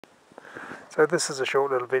So this is a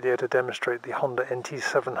short little video to demonstrate the Honda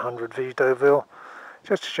NT700VA6 Deauville,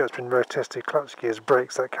 just to show it's been road tested, clutch, gears,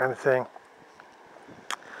 brakes, that kind of thing.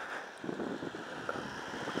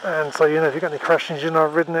 And so, you know, if you've got any questions, you know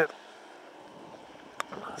I've ridden it.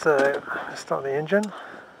 So let's start the engine.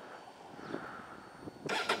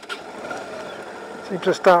 Seems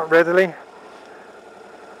to start readily.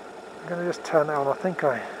 I'm going to just turn it on. I think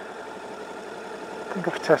I've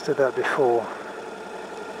tested that before.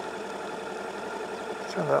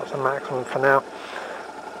 Turn that up to maximum for now.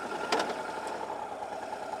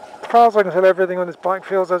 As far as I can tell, everything on this bike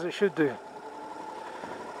feels as it should do.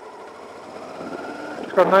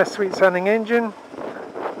 It's got a nice sweet sounding engine.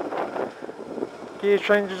 Gear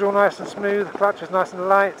change is all nice and smooth, clutch is nice and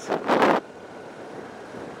light.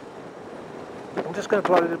 I'm just going to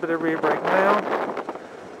apply a little bit of rear brake now.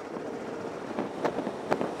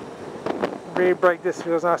 Rear brake disc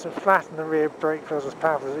feels nice and flat, and the rear brake feels as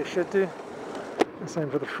powerful as it should do. The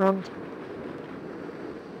same for the front.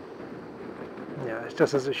 Yeah, it's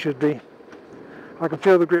just as it should be. I can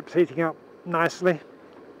feel the grips heating up nicely.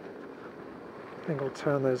 I think I'll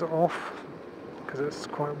turn those off because it's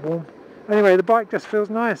quite warm. Anyway, the bike just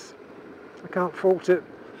feels nice. I can't fault it.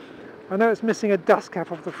 I know it's missing a dust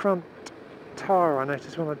cap off the front tyre. I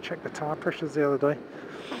noticed when I checked the tyre pressures the other day.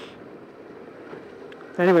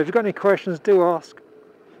 Anyway, if you've got any questions, do ask.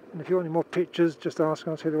 And if you want any more pictures, just ask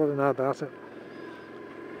and I'll tell you what I know about it.